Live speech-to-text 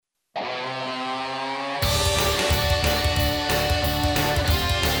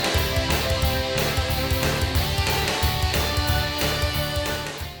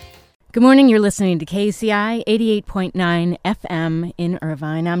Good morning. You're listening to KUCI 88.9 FM in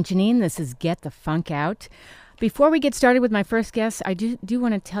Irvine. I'm Janine. This is Get the Funk Out. Before we get started with my first guest, I do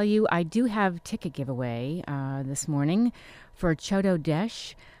want to tell you I do have ticket giveaway this morning for Chodo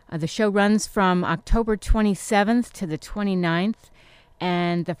Desh. The show runs from October 27th to the 29th.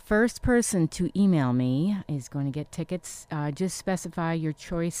 And the first person to email me is going to get tickets. Just specify your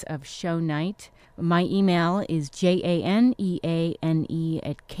choice of show night. My email is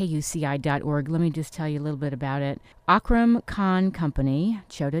janeane@kuci.org. Let me just tell you a little bit about it. Akram Khan Company,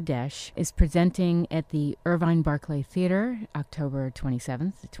 Chodo Desh, is presenting at the Irvine Barclay Theater, October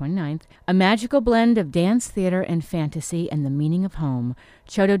 27th to 29th, a magical blend of dance, theater, and fantasy and the meaning of home.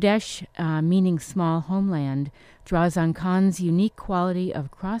 Chodo Desh, meaning small homeland, draws on Khan's unique quality of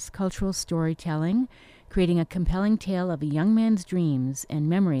cross-cultural storytelling, creating a compelling tale of a young man's dreams and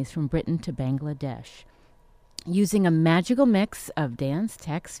memories from Britain to Bangladesh. Using a magical mix of dance,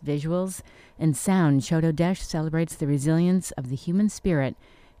 text, visuals, and sound, Chodo Desh celebrates the resilience of the human spirit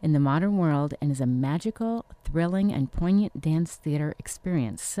in the modern world and is a magical, thrilling, and poignant dance theater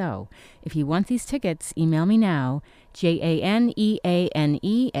experience. So, if you want these tickets, email me now,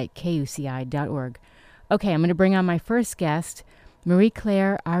 janeane@kuci.org. Okay, I'm going to bring on my first guest,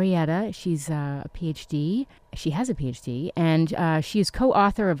 Marie-Claire Arrieta. She's a PhD. She has a PhD, and she is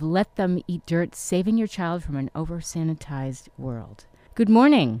co-author of Let Them Eat Dirt, Saving Your Child from an Over-Sanitized World. Good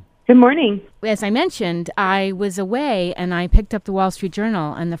morning. Good morning. As I mentioned, I was away, and I picked up the Wall Street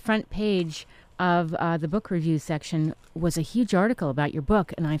Journal, and the front page of the book review section was a huge article about your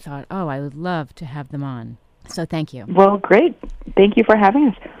book, and I thought, I would love to have them on. So thank you. Well, great. Thank you for having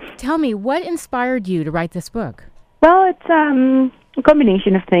us. Tell me, what inspired you to write this book? Well, it's a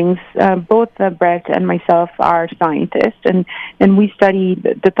combination of things. Both Brett and myself are scientists, and we study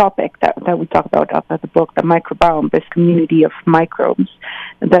the topic that we talk about the book, the microbiome, this community of microbes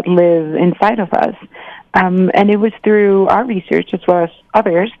that live inside of us. And it was through our research, as well as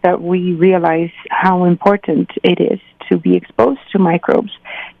others, that we realized how important it is to be exposed to microbes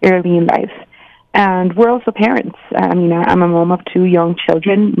early in life. And we're also parents. I'm a mom of two young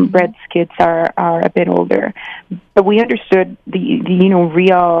children. Brett's kids are a bit older. But we understood the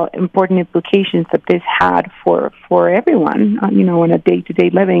real important implications that this had for everyone, in a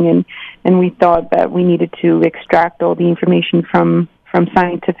day-to-day living. And we thought that we needed to extract all the information from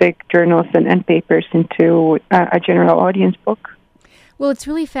scientific journals and papers into a general audience book. Well, it's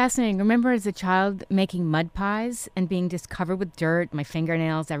really fascinating. Remember as a child making mud pies and being just covered with dirt, my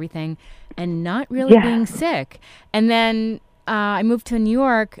fingernails, everything, and not really being sick. And then I moved to New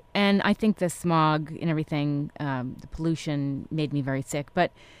York, and I think the smog and everything, the pollution made me very sick.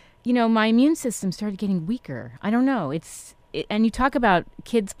 But, my immune system started getting weaker. I don't know. And you talk about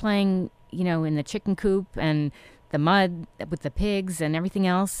kids playing, in the chicken coop and the mud with the pigs and everything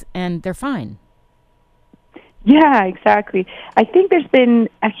else, and they're fine. Yeah, exactly. I think there's been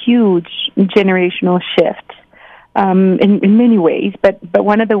a huge generational shift in many ways, but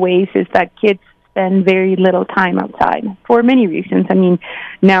one of the ways is that kids spend very little time outside for many reasons.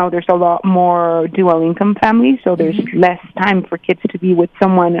 Now there's a lot more dual-income families, so there's less time for kids to be with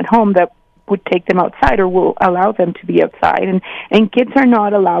someone at home that would take them outside or will allow them to be outside. And kids are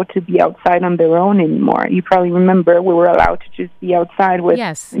not allowed to be outside on their own anymore. You probably remember we were allowed to just be outside with,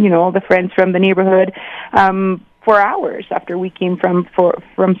 all the friends from the neighborhood for hours after we came from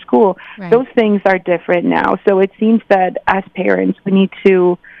school. Right. Those things are different now. So it seems that as parents, we need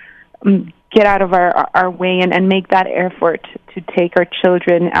to get out of our way and make that effort to take our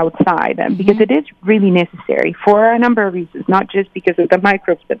children outside, because it is really necessary for a number of reasons, not just because of the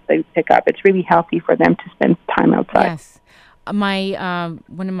microbes that they pick up. It's really healthy for them to spend time outside. Yes.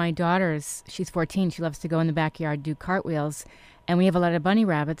 One of my daughters, she's 14, she loves to go in the backyard, do cartwheels, and we have a lot of bunny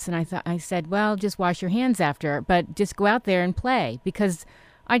rabbits, and I said, well, just wash your hands after, but just go out there and play, because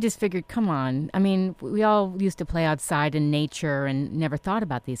I just figured, come on. We all used to play outside in nature and never thought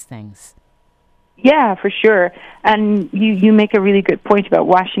about these things. Yeah, for sure. And you make a really good point about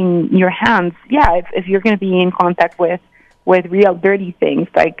washing your hands. Yeah, if you're going to be in contact with real dirty things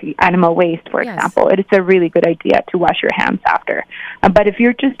like animal waste, for example, it's a really good idea to wash your hands after. But if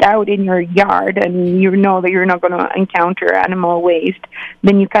you're just out in your yard and you know that you're not going to encounter animal waste,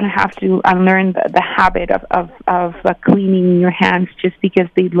 then you kind of have to unlearn the habit of cleaning your hands just because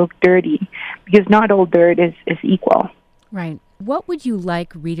they look dirty, because not all dirt is equal. Right. What would you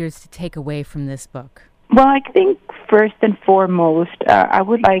like readers to take away from this book? Well, I think first and foremost, I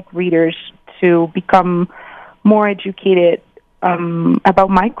would like readers to become more educated about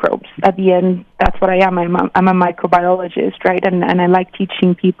microbes. At the end, that's what I am. I'm a microbiologist, right? And I like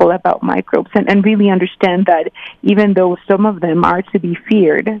teaching people about microbes and really understand that even though some of them are to be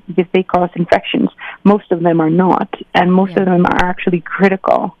feared because they cause infections, most of them are not, and most of them are actually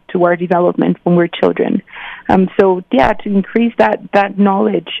critical to our development when we're children. So to increase that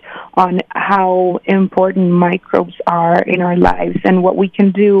knowledge on how important microbes are in our lives and what we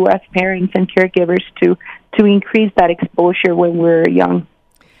can do as parents and caregivers to increase that exposure when we're young.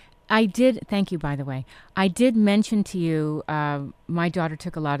 Thank you, by the way. I did mention to you, my daughter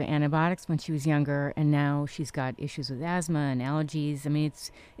took a lot of antibiotics when she was younger, and now she's got issues with asthma and allergies. I mean,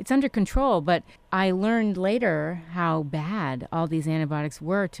 it's under control, but I learned later how bad all these antibiotics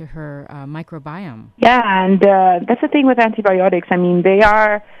were to her microbiome. Yeah, and that's the thing with antibiotics. I mean,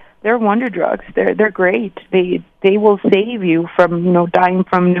 they're wonder drugs. They're great. They will save you from dying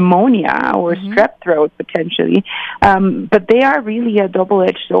from pneumonia or strep throat potentially. But they are really a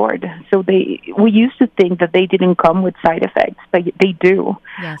double-edged sword. So we used to think that they didn't come with side effects, but they do.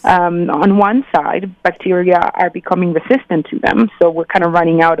 Yes. On one side, bacteria are becoming resistant to them, so we're kind of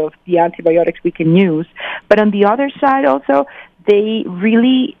running out of the antibiotics we can use. But on the other side also, they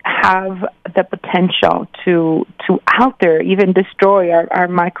really have the potential to alter, even destroy our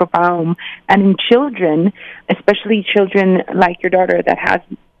microbiome. And in children, especially children like your daughter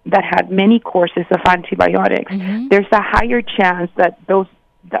that had many courses of antibiotics, there's a higher chance that the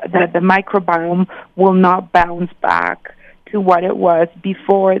microbiome will not bounce back to what it was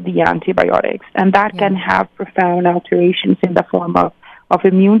before the antibiotics. And that can have profound alterations in the form of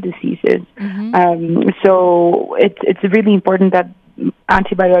immune diseases. So it's really important that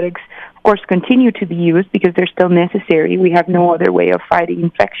antibiotics, of course, continue to be used because they're still necessary. We have no other way of fighting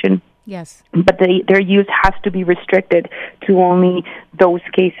infection. Yes. But their use has to be restricted to only those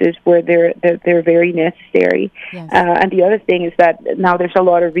cases where they're very necessary. Yes. And the other thing is that now there's a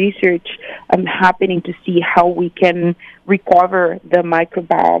lot of research happening to see how we can recover the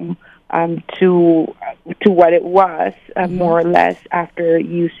microbiome to what it was, more or less, after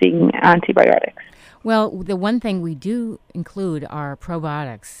using antibiotics. Well, the one thing we do include are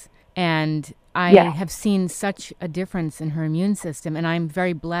probiotics. And I have seen such a difference in her immune system. And I'm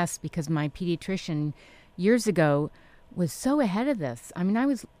very blessed because my pediatrician years ago was so ahead of this. I mean, I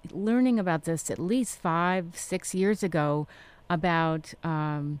was learning about this at least 5-6 years ago about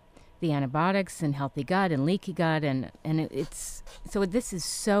the antibiotics and healthy gut and leaky gut, and it's so this is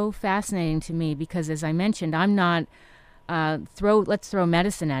so fascinating to me because, as I mentioned, I'm not let's throw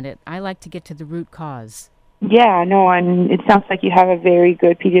medicine at it. I like to get to the root cause. Yeah, no, and it sounds like you have a very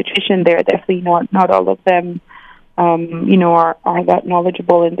good pediatrician there. Definitely not all of them, are that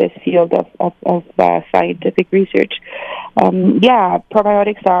knowledgeable in this field of scientific research.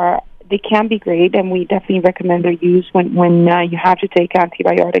 Probiotics they can be great, and we definitely recommend their use when you have to take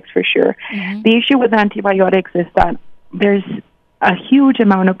antibiotics for sure. The issue with antibiotics is that there's a huge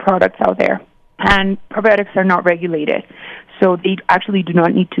amount of products out there, and probiotics are not regulated. So they actually do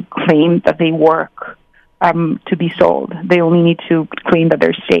not need to claim that they work to be sold. They only need to claim that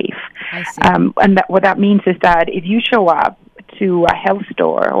they're safe. I see. And what that means is that if you show up to a health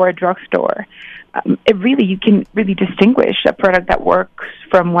store or a drugstore, you can really distinguish a product that works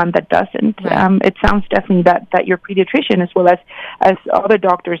from one that doesn't. Right. It sounds definitely that your pediatrician, as well as other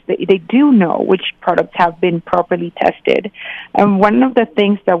doctors, they do know which products have been properly tested. One of the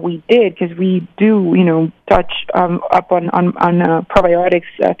things that we did, because we do, touch up on probiotics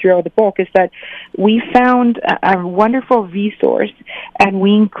throughout the book, is that we found a wonderful resource, and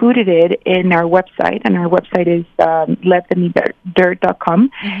we included it in our website, and our website is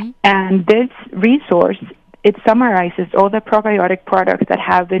letthemeatdirt.com. And this resource, it summarizes all the probiotic products that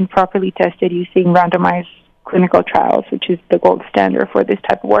have been properly tested using randomized clinical trials, which is the gold standard for this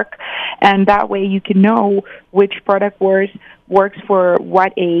type of work. And that way you can know which product works for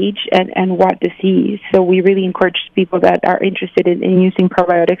what age and what disease. So we really encourage people that are interested in using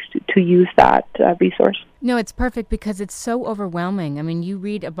probiotics to use that resource. No, it's perfect because it's so overwhelming. I mean, you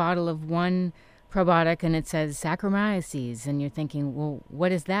read a bottle of one probiotic and it says Saccharomyces, and you're thinking, well, what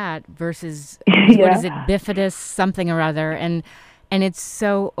is that versus what is it, bifidus something or other, and it's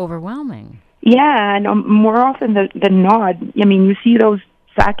so overwhelming. Yeah, and more often than not, I mean, you see those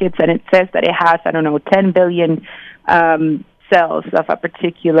packets and it says that it has 10 billion cells of a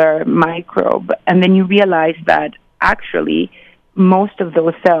particular microbe, and then you realize that actually most of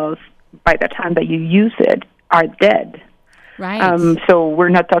those cells, by the time that you use it, are dead. Right. So we're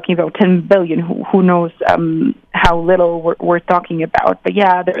not talking about 10 billion. Who knows how little we're talking about? But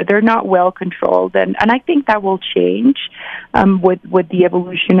yeah, they're not well controlled, and I think that will change with the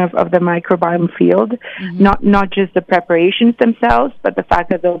evolution of the microbiome field. Not just the preparations themselves, but the fact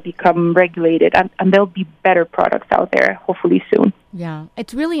that they'll become regulated and there'll be better products out there hopefully soon. Yeah,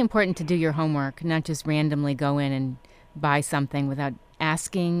 it's really important to do your homework, not just randomly go in and buy something without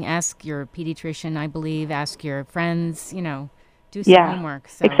asking. Ask your pediatrician, I believe. Ask your friends. Do some homework.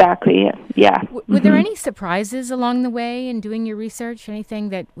 So. Exactly. Yeah. Were there any surprises along the way in doing your research? Anything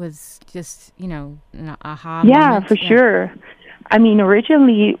that was just an aha moment? For sure. I mean,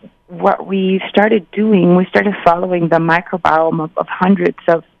 originally, what we started doing, we started following the microbiome of hundreds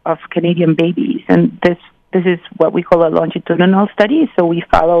of Canadian babies, and this is what we call a longitudinal study. So we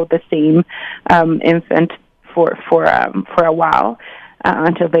follow the same infant for a while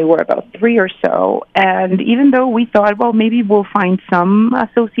until they were about 3 or so. And even though we thought, well, maybe we'll find some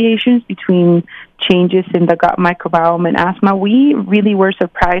associations between changes in the gut microbiome and asthma, we really were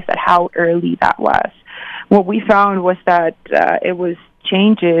surprised at how early that was. What we found was that it was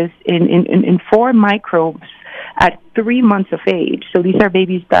changes in 4 microbes at 3 months of age. So these are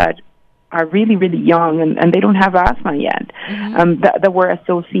babies that are really, really young and they don't have asthma yet, that were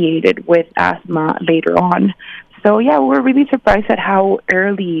associated with asthma later on. So yeah, we're really surprised at how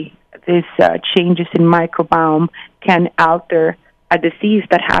early these changes in microbiome can alter a disease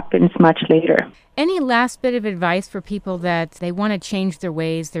that happens much later. Any last bit of advice for people that they want to change their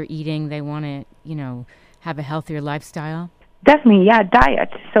ways they're eating, they want to, have a healthier lifestyle? Definitely, yeah,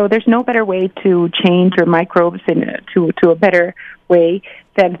 diet. So there's no better way to change your microbes to a better way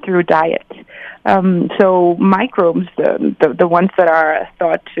than through diet. So microbes, the ones that are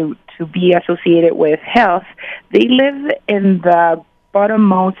thought to be associated with health, they live in the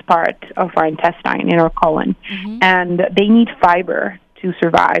bottommost part of our intestine, in our colon, and they need fiber to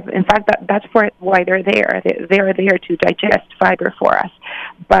survive. In fact, that's why they're there. They're there to digest fiber for us.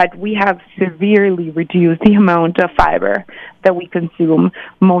 But we have severely reduced the amount of fiber that we consume.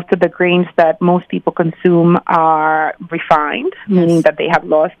 Most of the grains that most people consume are refined, meaning that they have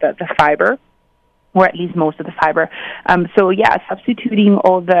lost the fiber, or at least most of the fiber. Substituting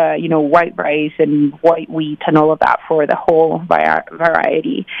all the, white rice and white wheat and all of that for the whole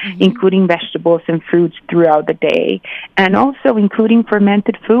variety, including vegetables and fruits throughout the day, and also including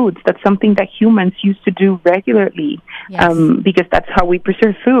fermented foods. That's something that humans used to do regularly, because that's how we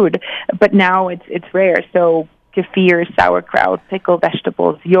preserve food. But now it's rare. So kefir, sauerkraut, pickled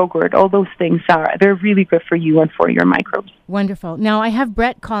vegetables, yogurt, all those things they're really good for you and for your microbes. Wonderful. Now, I have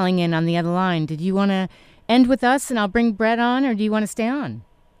Brett calling in on the other line. Did you want to end with us and I'll bring Brett on, or do you want to stay on?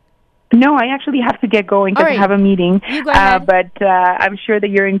 No, I actually have to get going because I have a meeting. You go ahead. But I'm sure that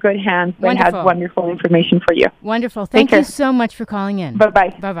you're in good hands. Brett has wonderful information for you. Wonderful. Thank you so much for calling in.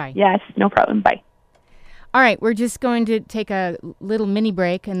 Bye-bye. Bye-bye. Yes, no problem. Bye. All right, we're just going to take a little mini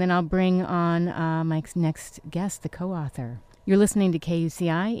break, and then I'll bring on my next guest, the co-author. You're listening to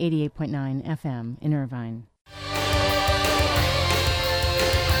KUCI 88.9 FM in Irvine.